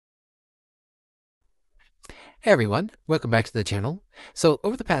Hey everyone, welcome back to the channel. So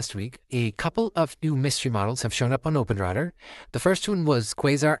over the past week, a couple of new mystery models have shown up on OpenRouter. The first one was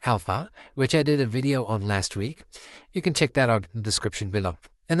Quasar Alpha, which I did a video on last week. You can check that out in the description below.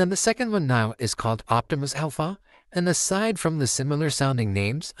 And then the second one now is called Optimus Alpha. And aside from the similar sounding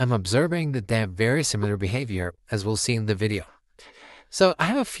names, I'm observing that they have very similar behavior, as we'll see in the video. So I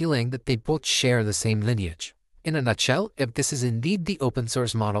have a feeling that they both share the same lineage. In a nutshell, if this is indeed the open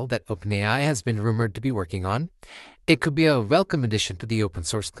source model that OpenAI has been rumored to be working on, it could be a welcome addition to the open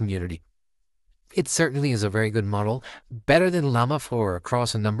source community. It certainly is a very good model, better than Llama 4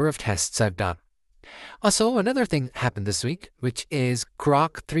 across a number of tests I've done. Also, another thing happened this week, which is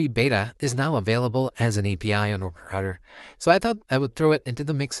Grok-3 Beta is now available as an API on OpenRouter. So I thought I would throw it into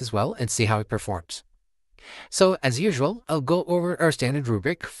the mix as well and see how it performs. So as usual, I'll go over our standard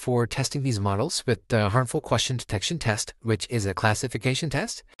rubric for testing these models with the harmful question detection test, which is a classification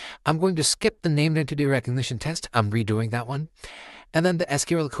test. I'm going to skip the named entity recognition test. I'm redoing that one. And then the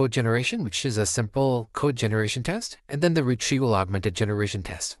SQL code generation, which is a simple code generation test. And then the retrieval augmented generation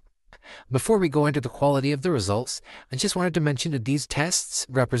test. Before we go into the quality of the results, I just wanted to mention that these tests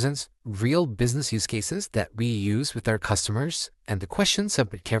represent real business use cases that we use with our customers, and the questions have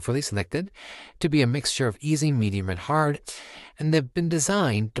been carefully selected to be a mixture of easy, medium, and hard, and they've been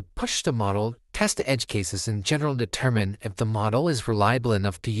designed to push the model, test the edge cases, and in general determine if the model is reliable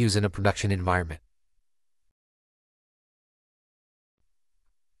enough to use in a production environment.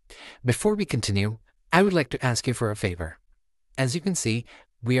 Before we continue, I would like to ask you for a favor. As you can see,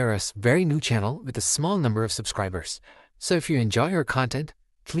 we are a very new channel with a small number of subscribers. So if you enjoy our content,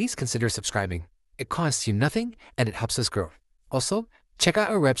 please consider subscribing. It costs you nothing and it helps us grow. Also, check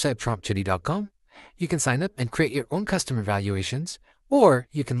out our website promptjudy.com. You can sign up and create your own custom evaluations, or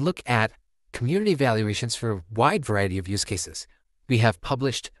you can look at community evaluations for a wide variety of use cases. We have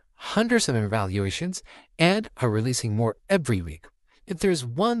published hundreds of evaluations and are releasing more every week. If there's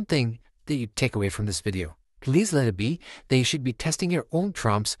one thing that you take away from this video, please let it be that you should be testing your own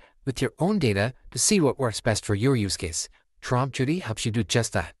prompts with your own data to see what works best for your use case. Prompt Judy helps you do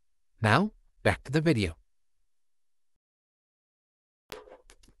just that. Now, back to the video.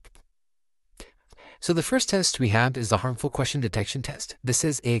 So the first test we have is the harmful question detection test. This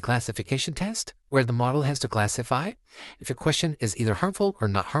is a classification test where the model has to classify if a question is either harmful or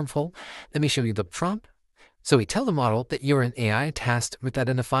not harmful. Let me show you the prompt. So we tell the model that you're an AI tasked with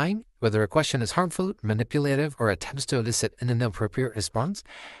identifying whether a question is harmful, manipulative, or attempts to elicit an inappropriate response.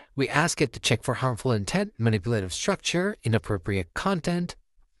 We ask it to check for harmful intent, manipulative structure, inappropriate content.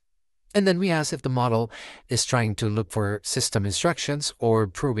 And then we ask if the model is trying to look for system instructions or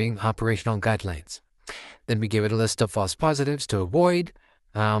probing operational guidelines. Then we give it a list of false positives to avoid.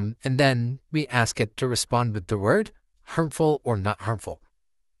 And then we ask it to respond with the word harmful or not harmful.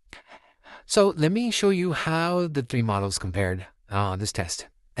 So let me show you how the three models compared on this test.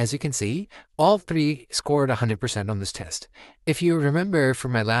 As you can see, all three scored 100% on this test. If you remember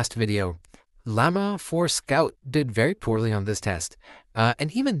from my last video, Llama 4 Scout did very poorly on this test. And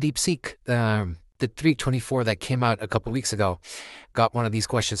even DeepSeek, the 324 that came out a couple weeks ago, got one of these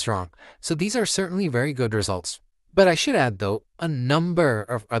questions wrong. So these are certainly very good results. But I should add, though, a number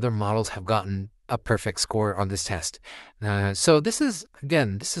of other models have gotten a perfect score on this test. So this is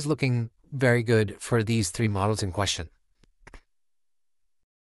looking very good for these three models in question.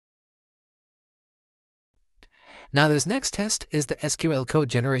 Now this next test is the SQL code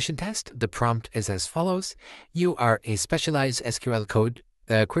generation test. The prompt is as follows. You are a specialized SQL code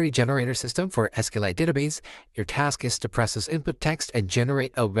query generator system for SQLite database. Your task is to process input text and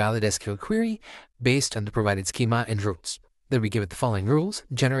generate a valid SQL query based on the provided schema and rules. Then we give it the following rules.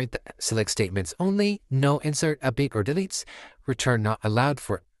 Generate the select statements only, no insert, update, or deletes, return not allowed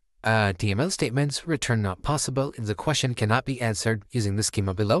for DML statements, return not possible if the question cannot be answered using the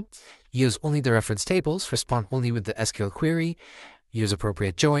schema below. Use only the reference tables, respond only with the SQL query, use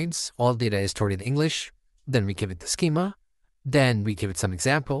appropriate joins, all data is stored in English. Then we give it the schema, then we give it some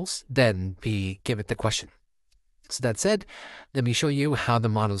examples, then we give it the question. So that said, let me show you how the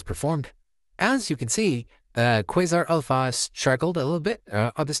models performed. As you can see, Quasar Alpha struggled a little bit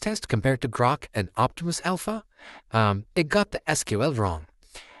on this test compared to Grok and Optimus Alpha. It got the SQL wrong.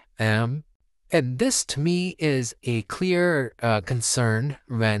 And this, to me, is a clear concern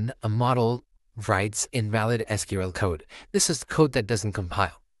when a model writes invalid SQL code. This is code that doesn't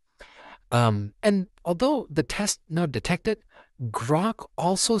compile. And although the test not detected, Grok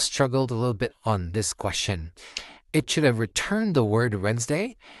also struggled a little bit on this question. It should have returned the word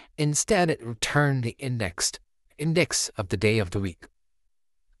Wednesday. Instead, it returned the index of the day of the week.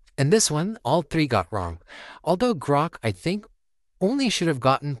 And this one, all three got wrong. Although Grok, I think, only should have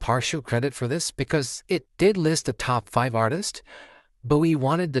gotten partial credit for this because it did list the top 5 artists, but we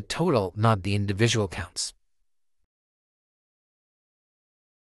wanted the total, not the individual counts.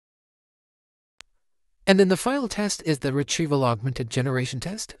 And then the final test is the Retrieval Augmented Generation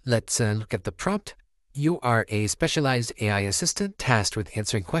test. Let's look at the prompt. You are a specialized AI assistant tasked with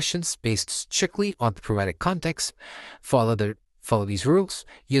answering questions based strictly on the provided context. Follow these rules.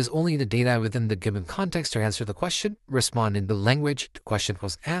 Use only the data within the given context to answer the question. Respond in the language the question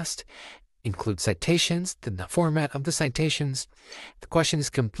was asked. Include citations, the format of the citations. The question is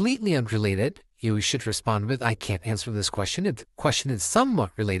completely unrelated. You should respond with, I can't answer this question. If the question is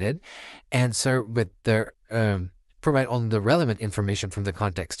somewhat related, answer with provide only the relevant information from the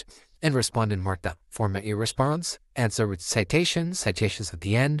context, and respond in marked up. Format your response, answer with citations at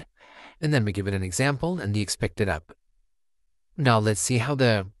the end, and then we give it an example and the expected output. Now let's see how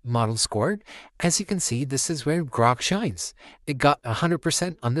the model scored. As you can see, this is where Grok shines. It got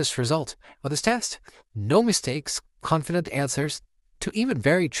 100% on this result of this test. No mistakes, confident answers to even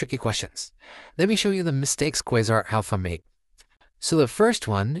very tricky questions. Let me show you the mistakes Quasar Alpha made. So the first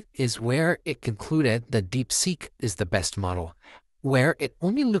one is where it concluded that DeepSeek is the best model, where it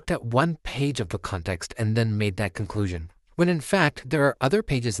only looked at one page of the context and then made that conclusion, when in fact there are other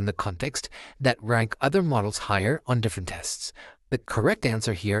pages in the context that rank other models higher on different tests. The correct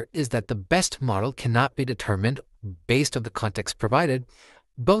answer here is that the best model cannot be determined based on the context provided.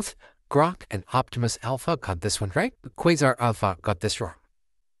 Both Grok and Optimus Alpha got this one right, but Quasar Alpha got this wrong.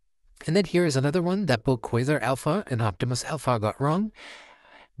 And then here is another one that both Quasar Alpha and Optimus Alpha got wrong.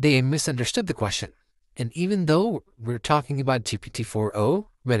 They misunderstood the question. And even though we're talking about GPT-4o,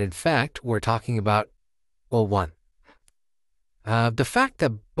 but in fact we're talking about O1. The fact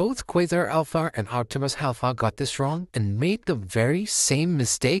that both Quasar Alpha and Optimus Alpha got this wrong and made the very same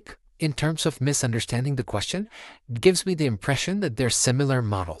mistake in terms of misunderstanding the question gives me the impression that they're similar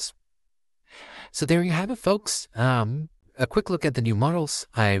models. So there you have it, folks. A quick look at the new models.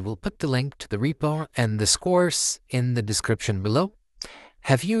 I will put the link to the repo and the scores in the description below.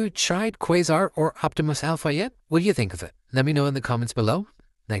 Have you tried Quasar or Optimus Alpha yet? What do you think of it? Let me know in the comments below.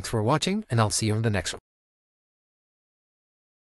 Thanks for watching, and I'll see you in the next one.